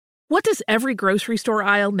What does every grocery store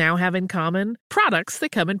aisle now have in common? Products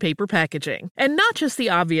that come in paper packaging. And not just the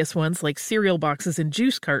obvious ones like cereal boxes and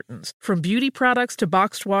juice cartons. From beauty products to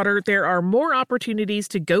boxed water, there are more opportunities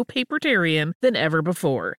to go papertarian than ever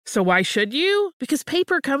before. So why should you? Because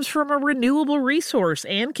paper comes from a renewable resource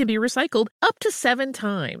and can be recycled up to 7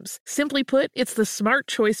 times. Simply put, it's the smart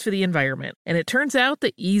choice for the environment. And it turns out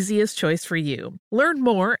the easiest choice for you. Learn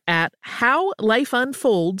more at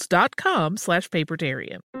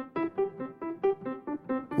howlifeunfolds.com/papertarian.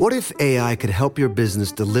 What if AI could help your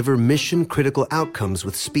business deliver mission-critical outcomes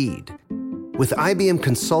with speed? With IBM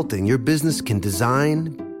Consulting, your business can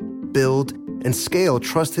design, build, and scale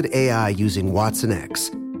trusted AI using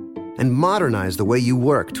watsonx, and modernize the way you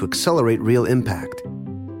work to accelerate real impact.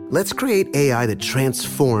 Let's create AI that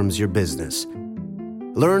transforms your business.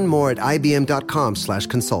 Learn more at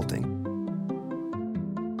ibm.com/consulting.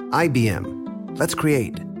 IBM. Let's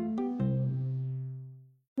create.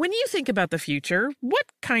 When you think about the future, what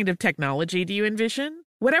kind of technology do you envision?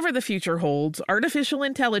 Whatever the future holds, artificial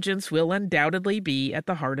intelligence will undoubtedly be at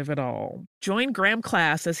the heart of it all. Join Graham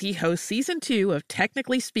Class as he hosts Season 2 of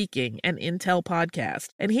Technically Speaking, an Intel podcast,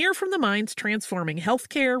 and hear from the minds transforming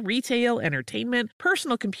healthcare, retail, entertainment,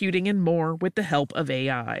 personal computing, and more with the help of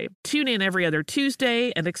AI. Tune in every other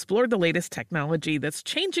Tuesday and explore the latest technology that's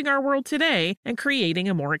changing our world today and creating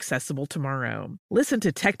a more accessible tomorrow. Listen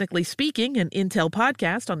to Technically Speaking, an Intel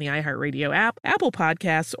podcast on the iHeartRadio app, Apple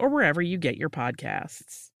Podcasts, or wherever you get your podcasts.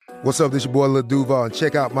 What's up, this your boy Lil Duval, and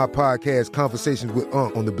check out my podcast, Conversations with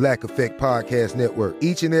Unc, on the Black Effect Podcast Network.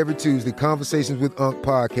 Each and every Tuesday, Conversations with Unc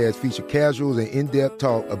podcast feature casual and in-depth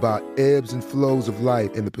talk about ebbs and flows of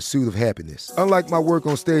life and the pursuit of happiness. Unlike my work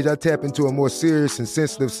on stage, I tap into a more serious and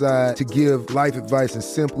sensitive side to give life advice and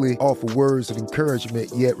simply offer words of encouragement,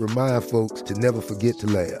 yet remind folks to never forget to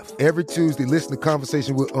laugh. Every Tuesday, listen to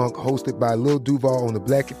Conversation with Unc, hosted by Lil Duval on the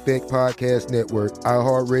Black Effect Podcast Network,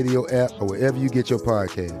 iHeartRadio app, or wherever you get your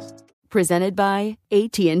podcasts. Presented by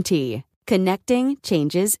AT&T. Connecting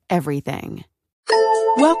changes everything.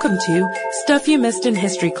 Welcome to Stuff You Missed in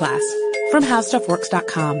History Class from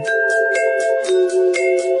HowStuffWorks.com.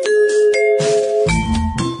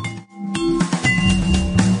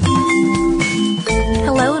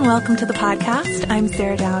 Hello and welcome to the podcast. I'm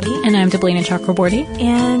Sarah Dowdy. And I'm Deblina Chakraborty.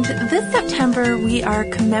 And this September, we are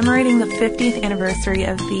commemorating the 50th anniversary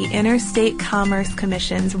of the Interstate Commerce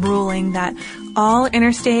Commission's ruling that all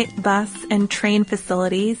interstate bus and train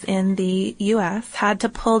facilities in the U.S. had to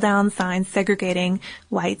pull down signs segregating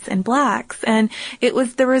whites and blacks. And it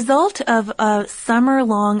was the result of a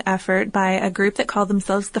summer-long effort by a group that called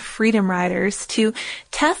themselves the Freedom Riders to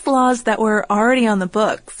test laws that were already on the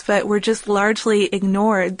books, but were just largely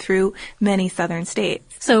ignored through many southern states.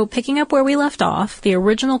 So picking up where we left off, the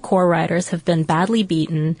original core riders have been badly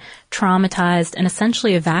beaten, traumatized, and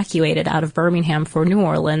essentially evacuated out of Birmingham for New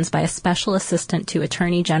Orleans by a special assistant to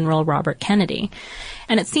Attorney General Robert Kennedy.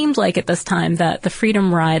 And it seemed like at this time that the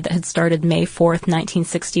Freedom Ride that had started May 4th,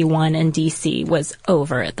 1961 in D.C. was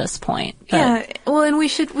over at this point. But yeah, well, and we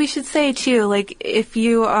should say too, like, if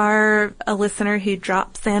you are a listener who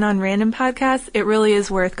drops in on random podcasts, it really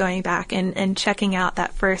is worth going back and checking out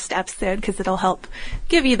that first episode, because it'll help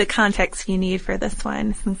give you the context you need for this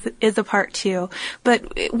one, since it is a part 2.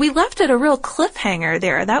 But we left at a real cliffhanger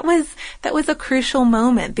there. That was a crucial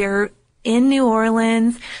moment. They're in New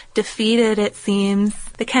Orleans, defeated, it seems.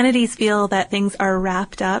 The Kennedys feel that things are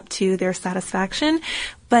wrapped up to their satisfaction,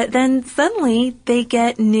 but then suddenly they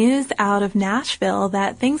get news out of Nashville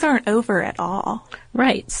that things aren't over at all.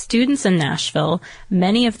 Right. Students in Nashville,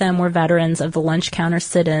 many of them were veterans of the lunch counter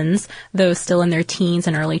sit-ins, those still in their teens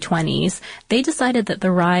and early 20s. They decided that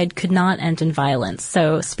the ride could not end in violence.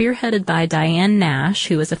 So, spearheaded by Diane Nash,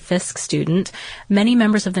 who was a Fisk student, many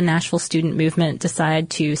members of the Nashville student movement decide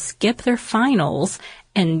to skip their finals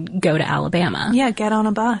and go to Alabama. Yeah, get on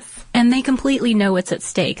a bus. And they completely know what's at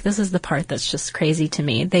stake. This is the part that's just crazy to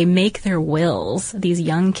me. They make their wills, these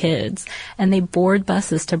young kids, and they board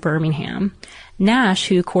buses to Birmingham. Nash,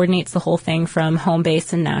 who coordinates the whole thing from home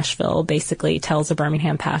base in Nashville, basically tells the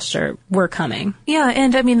Birmingham pastor, we're coming. Yeah,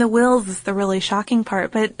 and I mean, the wills is the really shocking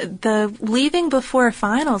part, but the leaving before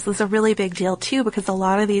finals is a really big deal too, because a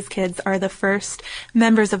lot of these kids are the first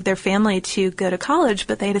members of their family to go to college,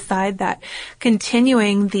 but they decide that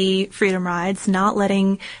continuing the freedom rides, not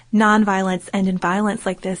letting nonviolence end in violence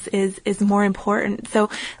like this is more important. So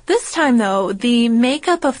this time though, the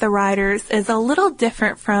makeup of the riders is a little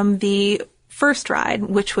different from the first ride,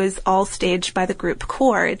 which was all staged by the group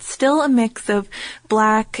Core. It's still a mix of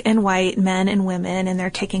black and white men and women, and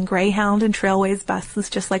they're taking Greyhound and Trailways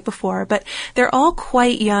buses just like before, but they're all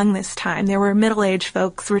quite young this time. There were middle-aged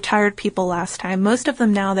folks, retired people last time. Most of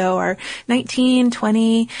them now, though, are 19,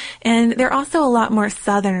 20, and there are also a lot more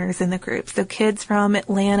Southerners in the group. So kids from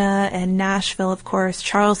Atlanta and Nashville, of course,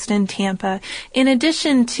 Charleston, Tampa, in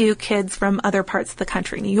addition to kids from other parts of the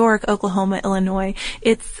country, New York, Oklahoma, Illinois.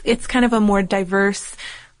 It's kind of a more diverse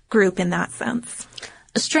group in that sense.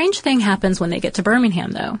 A strange thing happens when they get to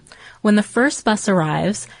Birmingham, though. When the first bus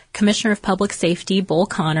arrives, Commissioner of Public Safety Bull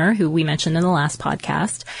Connor, who we mentioned in the last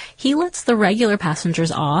podcast, he lets the regular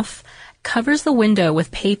passengers off, covers the window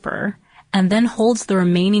with paper, and then holds the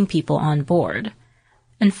remaining people on board.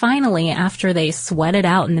 And finally, after they sweat it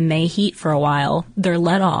out in the May heat for a while, they're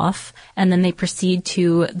let off, and then they proceed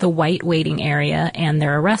to the white waiting area, and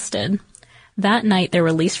they're arrested. That night, they're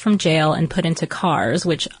released from jail and put into cars,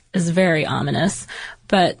 which is very ominous,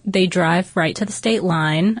 but they drive right to the state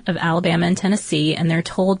line of Alabama and Tennessee, and they're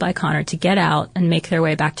told by Connor to get out and make their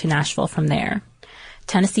way back to Nashville from there.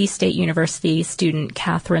 Tennessee State University student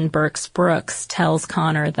Catherine Burks Brooks tells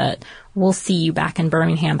Connor that we'll see you back in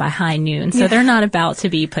Birmingham by high noon. So they're not about to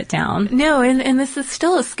be put down. No, and this is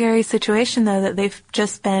still a scary situation, though, that they've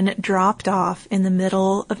just been dropped off in the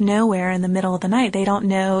middle of nowhere in the middle of the night. They don't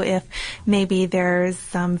know if maybe there's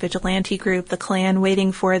some vigilante group, the Klan,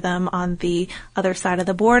 waiting for them on the other side of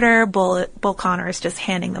the border. Bull Connor is just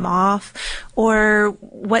handing them off, or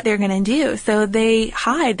what they're going to do. So they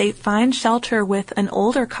hide. They find shelter with an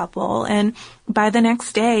older couple, and by the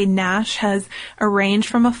next day, Nash has arranged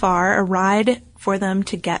from afar a ride for them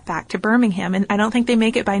to get back to Birmingham. And I don't think they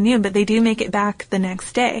make it by noon, but they do make it back the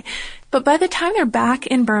next day. But by the time they're back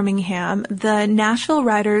in Birmingham, the Nashville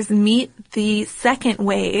riders meet the second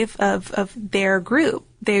wave of their group.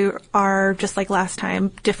 They are, just like last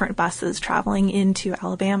time, different buses traveling into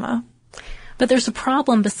Alabama. But there's a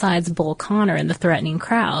problem besides Bull Connor and the threatening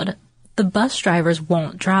crowd. The bus drivers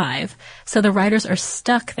won't drive. So the riders are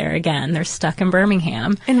stuck there again. They're stuck in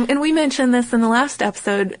Birmingham. And we mentioned this in the last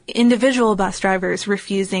episode, individual bus drivers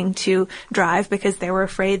refusing to drive because they were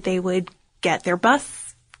afraid they would get their bus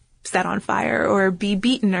set on fire or be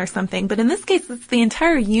beaten or something. But in this case, it's the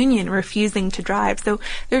entire union refusing to drive. So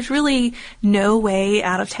there's really no way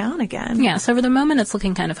out of town again. Yeah, so for the moment, it's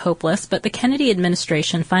looking kind of hopeless. But the Kennedy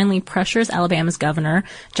administration finally pressures Alabama's governor,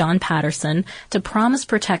 John Patterson, to promise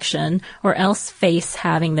protection or else face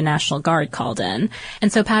having the National Guard called in.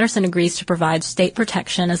 And so Patterson agrees to provide state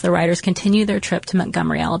protection as the riders continue their trip to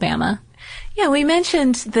Montgomery, Alabama. Yeah, we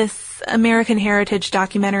mentioned this American Heritage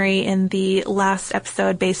documentary in the last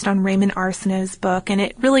episode based on Raymond Arsenault's book, and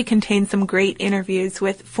it really contains some great interviews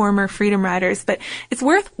with former Freedom Riders. But it's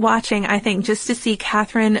worth watching, I think, just to see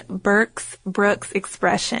Catherine Burks Brooks'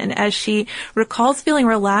 expression as she recalls feeling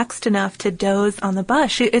relaxed enough to doze on the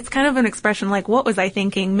bus. It's kind of an expression like, what was I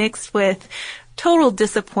thinking, mixed with total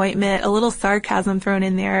disappointment, a little sarcasm thrown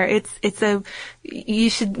in there. You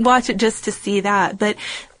should watch it just to see that. But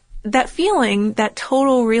that feeling, that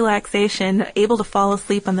total relaxation, able to fall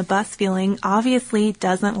asleep on the bus feeling, obviously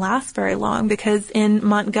doesn't last very long, because in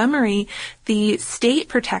Montgomery, the state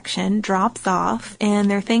protection drops off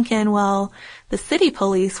and they're thinking, well, the city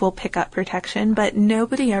police will pick up protection, but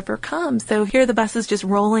nobody ever comes. So here the bus is just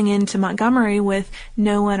rolling into Montgomery with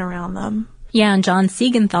no one around them. Yeah, and John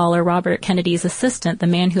Siegenthaler, Robert Kennedy's assistant, the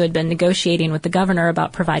man who had been negotiating with the governor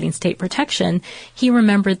about providing state protection, he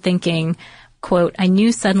remembered thinking, quote, I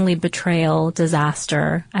knew suddenly betrayal,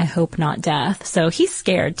 disaster, I hope not death. So he's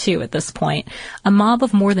scared, too, at this point. A mob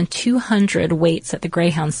of more than 200 waits at the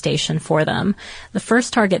Greyhound station for them. The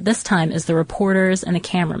first target this time is the reporters and the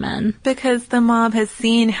cameramen. Because the mob has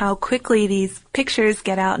seen how quickly these pictures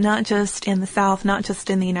get out, not just in the South, not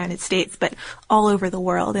just in the United States, but all over the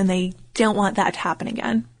world, and they don't want that to happen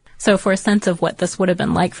again. So for a sense of what this would have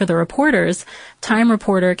been like for the reporters, Time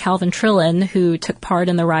reporter Calvin Trillin, who took part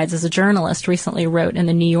in the rides as a journalist, recently wrote in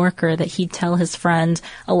The New Yorker that he'd tell his friend,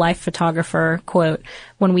 a life photographer, quote,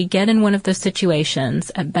 when we get in one of those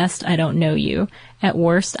situations, at best I don't know you. At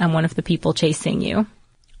worst, I'm one of the people chasing you.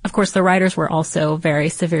 Of course, the riders were also very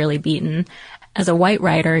severely beaten. As a white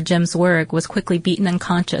rider, Jim Zwerg was quickly beaten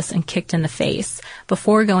unconscious and kicked in the face.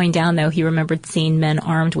 Before going down, though, he remembered seeing men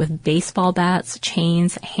armed with baseball bats,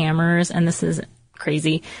 chains, hammers, and this is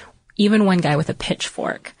crazy, even one guy with a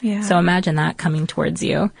pitchfork. Yeah. So imagine that coming towards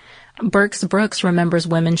you. Burks Brooks remembers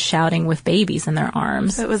women shouting with babies in their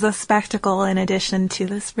arms. It was a spectacle in addition to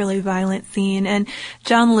this really violent scene. And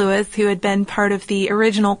John Lewis, who had been part of the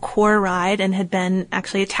original core ride and had been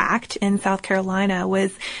actually attacked in South Carolina,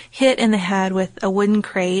 was hit in the head with a wooden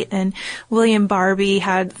crate. And William Barbie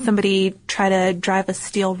had somebody try to drive a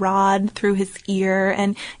steel rod through his ear.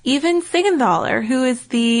 And even Siegenthaler, who is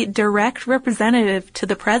the direct representative to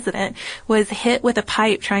the president, was hit with a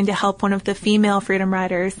pipe trying to help one of the female Freedom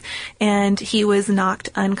Riders, and he was knocked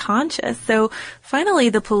unconscious. So finally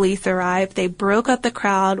the police arrived. They broke up the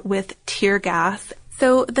crowd with tear gas.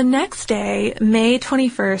 So the next day, May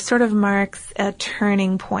 21st, sort of marks a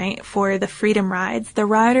turning point for the Freedom Rides. The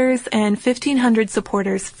riders and 1,500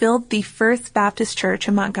 supporters filled the First Baptist Church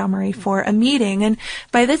in Montgomery for a meeting. And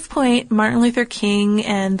by this point, Martin Luther King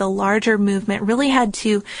and the larger movement really had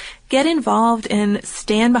to get involved and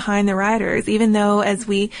stand behind the riders, even though, as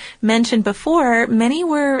we mentioned before, many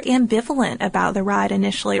were ambivalent about the ride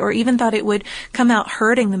initially, or even thought it would come out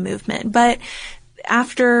hurting the movement. But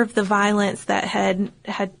after the violence that had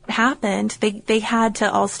happened, they had to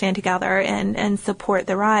all stand together and support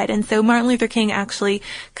the ride. And so Martin Luther King actually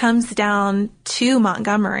comes down to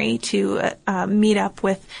Montgomery to meet up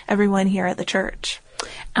with everyone here at the church.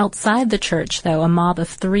 Outside the church, though, a mob of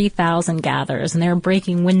 3,000 gathers, and they're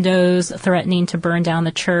breaking windows, threatening to burn down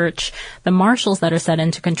the church. The marshals that are set in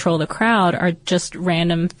to control the crowd are just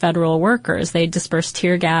random federal workers. They disperse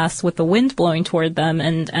tear gas with the wind blowing toward them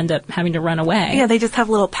and end up having to run away. Yeah, they just have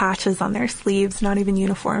little patches on their sleeves, not even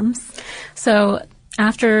uniforms. So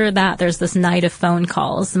after that, there's this night of phone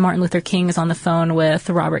calls. Martin Luther King is on the phone with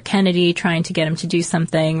Robert Kennedy, trying to get him to do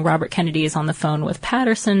something. Robert Kennedy is on the phone with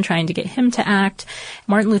Patterson, trying to get him to act.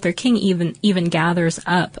 Martin Luther King even gathers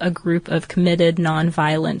up a group of committed,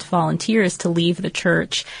 nonviolent volunteers to leave the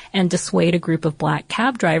church and dissuade a group of black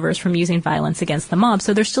cab drivers from using violence against the mob.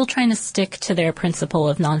 So they're still trying to stick to their principle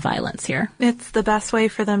of nonviolence here. It's the best way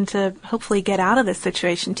for them to hopefully get out of this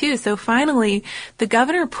situation, too. So finally, the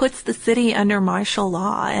governor puts the city under martial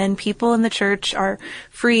law, and people in the church are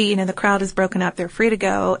free. You know, the crowd is broken up. They're free to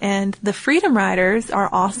go. And the Freedom Riders are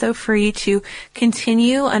also free to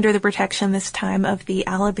continue under the protection this time of the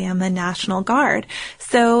Alabama National Guard.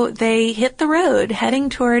 So they hit the road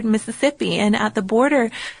heading toward Mississippi, and at the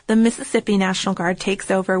border, the Mississippi National Guard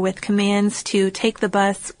takes over with commands to take the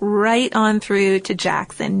bus right on through to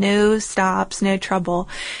Jackson. No stops, no trouble.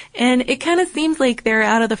 And it kind of seems like they're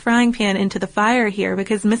out of the frying pan into the fire here,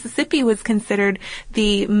 because Mississippi was considered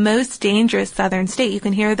the most dangerous southern state. You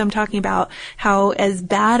can hear them talking about how as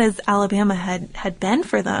bad as Alabama had been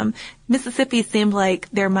for them, Mississippi seemed like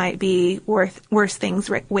there might be worse things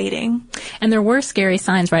waiting. And there were scary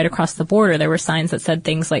signs right across the border. There were signs that said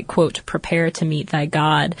things like, quote, "Prepare to meet thy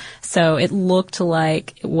God." So it looked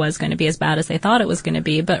like it was going to be as bad as they thought it was going to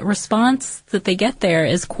be. But response that they get there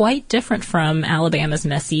is quite different from Alabama's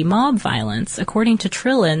messy mob violence. According to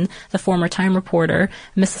Trillin, the former Time reporter,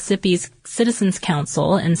 Mississippi's Citizens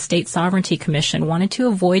Council and State Sovereignty Commission wanted to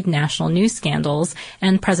avoid national news scandals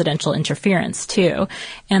and presidential interference, too.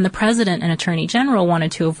 And the president and attorney general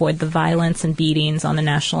wanted to avoid the violence and beatings on the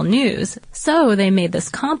national news. So they made this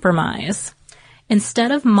compromise.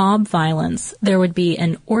 Instead of mob violence, there would be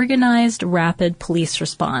an organized, rapid police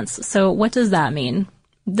response. So what does that mean?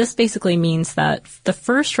 This basically means that the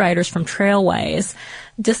first riders from Trailways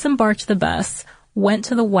disembarked the bus, went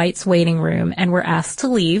to the Whites' waiting room, and were asked to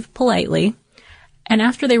leave politely. And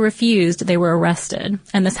after they refused, they were arrested.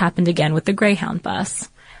 And this happened again with the Greyhound bus.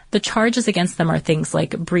 The charges against them are things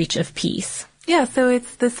like breach of peace. Yeah, so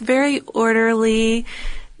it's this very orderly,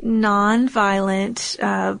 non-violent,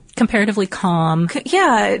 comparatively calm.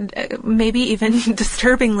 Maybe even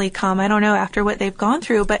disturbingly calm. I don't know, after what they've gone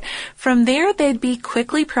through. But from there, they'd be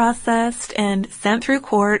quickly processed and sent through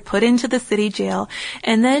court, put into the city jail,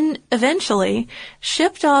 and then eventually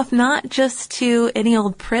shipped off not just to any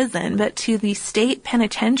old prison, but to the state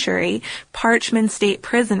penitentiary, Parchman State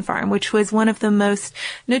Prison Farm, which was one of the most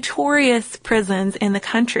notorious prisons in the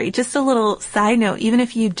country. Just a little side note, even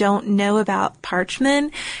if you don't know about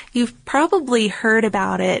Parchman, you've probably heard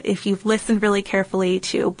about it if you've listened really carefully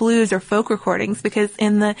to blues or folk recordings, because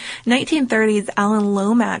in the 1930s, Alan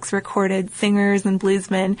Lomax recorded singers and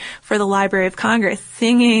bluesmen for the Library of Congress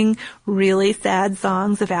singing really sad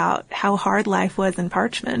songs about how hard life was in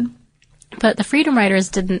Parchman. But the Freedom Riders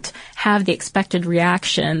didn't have the expected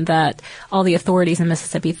reaction that all the authorities in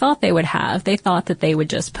Mississippi thought they would have. They thought that they would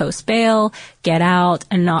just post bail, get out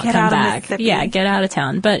and not Get come out of back. Mississippi. Yeah, get out of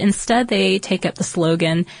town. But instead they take up the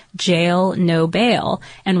slogan, jail, no bail,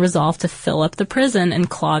 and resolve to fill up the prison and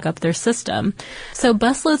clog up their system. So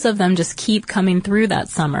busloads of them just keep coming through that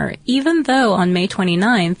summer, even though on May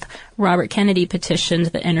 29th, Robert Kennedy petitioned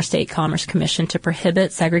the Interstate Commerce Commission to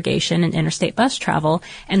prohibit segregation in interstate bus travel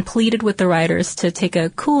and pleaded with the riders to take a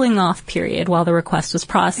cooling off period while the request was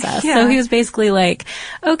processed. Yeah. So he was basically like,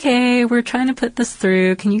 okay, we're trying to put this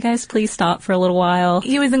through. Can you guys please stop for a little while?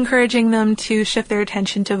 He was encouraging them to shift their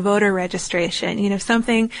attention to voter registration. You know,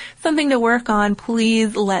 something to work on.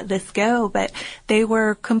 Please let this go. But they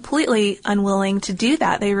were completely unwilling to do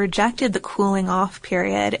that. They rejected the cooling off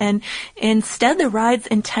period. And instead, the rides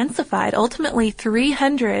intensified. Ultimately,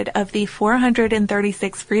 300 of the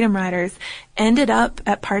 436 Freedom Riders ended up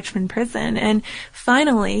at Parchman Prison. And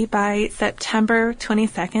finally, by September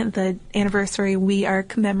 22nd, the anniversary we are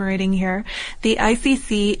commemorating here, the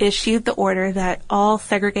ICC issued the order that all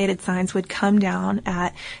segregated signs would come down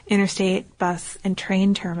at interstate bus and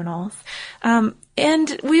train terminals.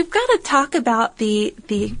 And we've got to talk about the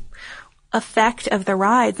effect of the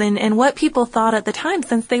rides and what people thought at the time,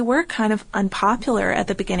 since they were kind of unpopular at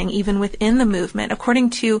the beginning, even within the movement.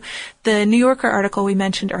 According to the New Yorker article we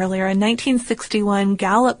mentioned earlier, a 1961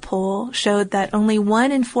 Gallup poll showed that only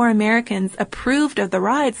 1 in 4 Americans approved of the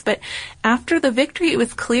rides, but after the victory, it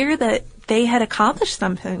was clear that they had accomplished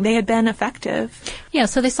something. They had been effective. Yeah,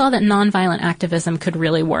 so they saw that nonviolent activism could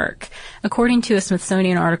really work. According to a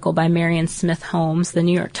Smithsonian article by Marion Smith Holmes, the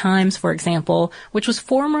New York Times, for example, which was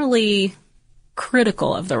formerly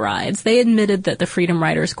critical of the rides, they admitted that the Freedom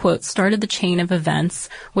Riders, quote, started the chain of events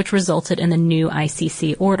which resulted in the new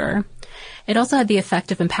ICC order. It also had the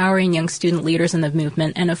effect of empowering young student leaders in the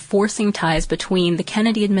movement and of forcing ties between the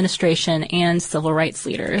Kennedy administration and civil rights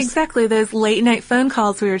leaders. Exactly. Those late night phone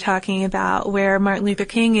calls we were talking about where Martin Luther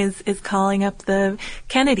King is calling up the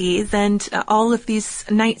Kennedys and all of these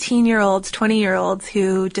 19-year-olds, 20-year-olds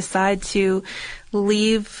who decide to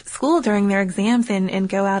leave school during their exams and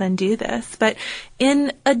go out and do this. But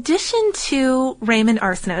in addition to Raymond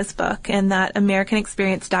Arsenault's book and that American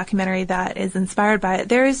Experience documentary that is inspired by it,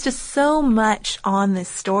 there is just so much on this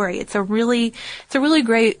story. It's a really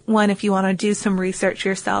great one if you want to do some research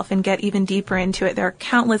yourself and get even deeper into it. There are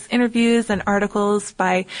countless interviews and articles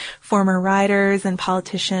by former writers and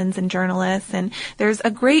politicians and journalists, and there's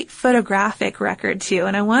a great photographic record too.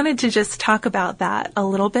 And I wanted to just talk about that a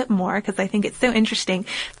little bit more because I think it's so interesting.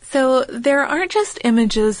 So there aren't just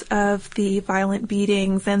images of the violent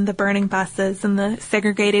beatings and the burning buses and the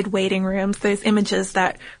segregated waiting rooms, those images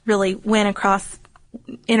that really went across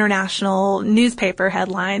international newspaper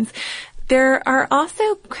headlines. There are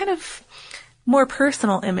also kind of more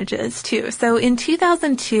personal images too. So in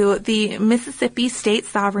 2002, the Mississippi State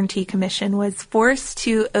Sovereignty Commission was forced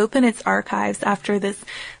to open its archives after this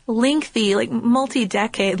lengthy,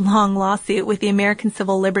 multi-decade long lawsuit with the American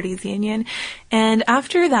Civil Liberties Union. And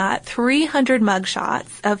after that, 300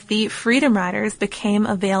 mugshots of the Freedom Riders became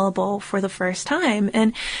available for the first time.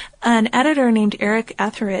 And an editor named Eric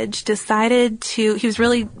Etheridge he was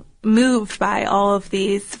really moved by all of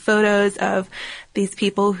these photos of these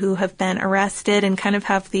people who have been arrested and kind of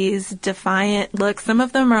have these defiant looks. Some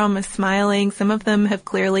of them are almost smiling. Some of them have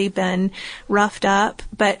clearly been roughed up.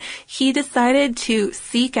 But he decided to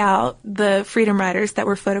seek out the Freedom Riders that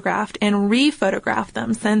were photographed and re-photograph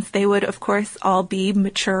them, since they would, of course, all be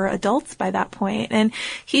mature adults by that point. And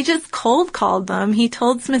he just cold called them. He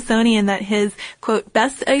told Smithsonian that his, quote,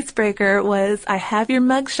 best icebreaker was, "I have your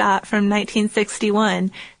mugshot from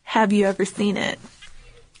 1961. Have you ever seen it?"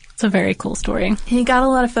 It's a very cool story. He got a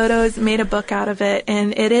lot of photos, made a book out of it,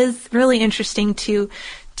 and it is really interesting to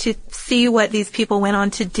see what these people went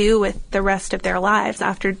on to do with the rest of their lives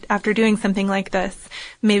after doing something like this,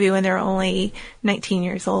 maybe when they're only 19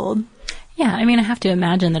 years old. Yeah, I mean, I have to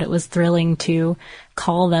imagine that it was thrilling to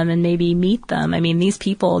call them and maybe meet them. I mean, these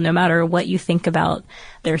people, no matter what you think about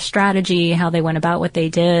their strategy, how they went about what they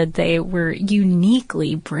did, they were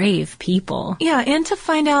uniquely brave people. Yeah, and to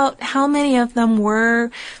find out how many of them were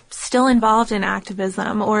still involved in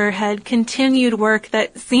activism or had continued work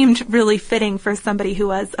that seemed really fitting for somebody who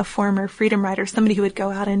was a former Freedom Rider, somebody who would go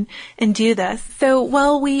out and do this. So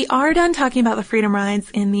while we are done talking about the Freedom Rides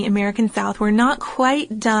in the American South, we're not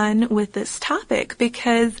quite done with this topic,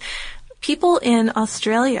 because people in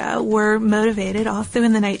Australia were motivated also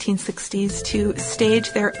in the 1960s to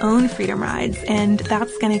stage their own Freedom Rides, and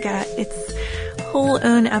that's going to get its whole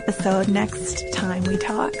own episode next time we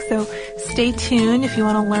talk. So stay tuned if you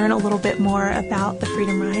want to learn a little bit more about the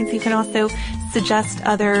Freedom Rides. You can also suggest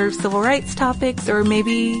other civil rights topics, or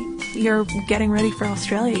maybe you're getting ready for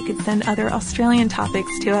Australia, you could send other Australian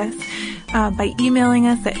topics to us by emailing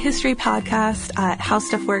us at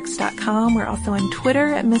historypodcast@howstuffworks.com. We're also on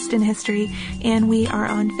Twitter at Missed in History, and we are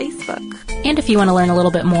on Facebook. And if you want to learn a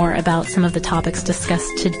little bit more about some of the topics discussed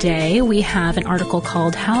today, we have an article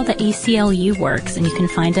called How the ACLU Works, and you can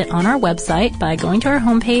find it on our website by going to our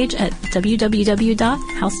homepage at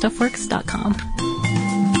www.howstuffworks.com.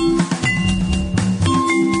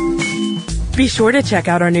 Be sure to check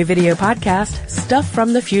out our new video podcast, Stuff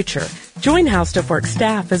from the Future. Join How Stuff Works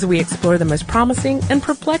staff as we explore the most promising and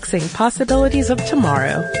perplexing possibilities of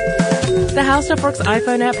tomorrow. The How Stuff Works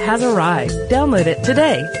iPhone app has arrived. Download it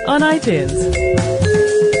today on iTunes.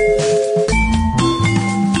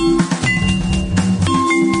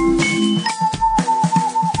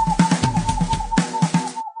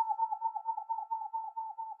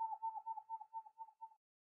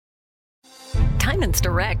 Diamonds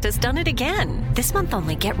Direct has done it again. This month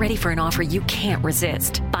only, get ready for an offer you can't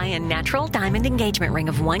resist. Buy a natural diamond engagement ring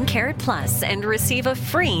of 1 carat plus and receive a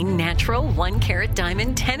free natural 1 carat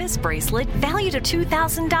diamond tennis bracelet valued at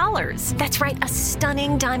 $2,000. That's right, a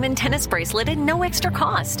stunning diamond tennis bracelet at no extra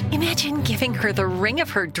cost. Imagine giving her the ring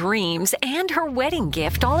of her dreams and her wedding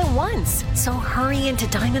gift all at once. So hurry into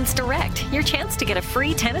Diamonds Direct. Your chance to get a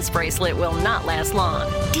free tennis bracelet will not last long.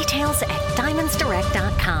 Details at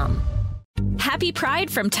diamondsdirect.com. Happy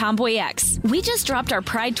Pride from Tomboy X. We just dropped our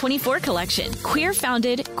Pride 24 collection. Queer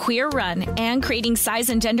founded, queer run, and creating size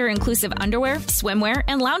and gender inclusive underwear, swimwear,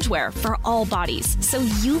 and loungewear for all bodies, so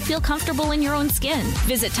you feel comfortable in your own skin.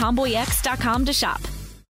 Visit tomboyx.com to shop.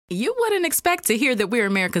 You wouldn't expect to hear that we're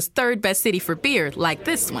America's third best city for beer like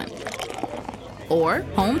this one. Or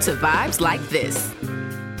home to vibes like this.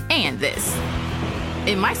 And this.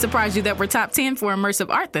 It might surprise you that we're top 10 for immersive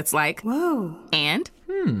art that's like, whoa. And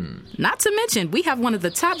not to mention, we have one of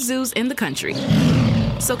the top zoos in the country.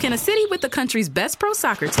 So can a city with the country's best pro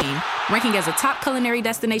soccer team, ranking as a top culinary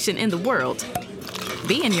destination in the world,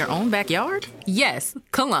 be in your own backyard? Yes,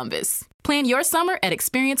 Columbus. Plan your summer at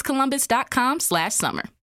experiencecolumbus.com/summer.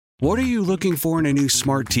 What are you looking for in a new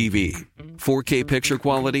smart TV? 4K picture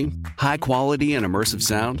quality, high quality and immersive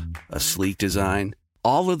sound, a sleek design?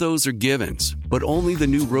 All of those are givens, but only the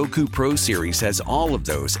new Roku Pro Series has all of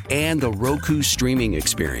those and the Roku streaming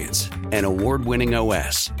experience, an award-winning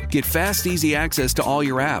OS. Get fast, easy access to all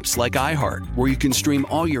your apps like iHeart, where you can stream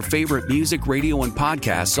all your favorite music, radio, and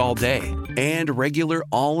podcasts all day, and regular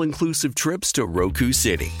all-inclusive trips to Roku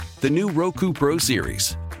City. The new Roku Pro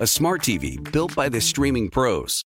Series, a smart TV built by the streaming pros.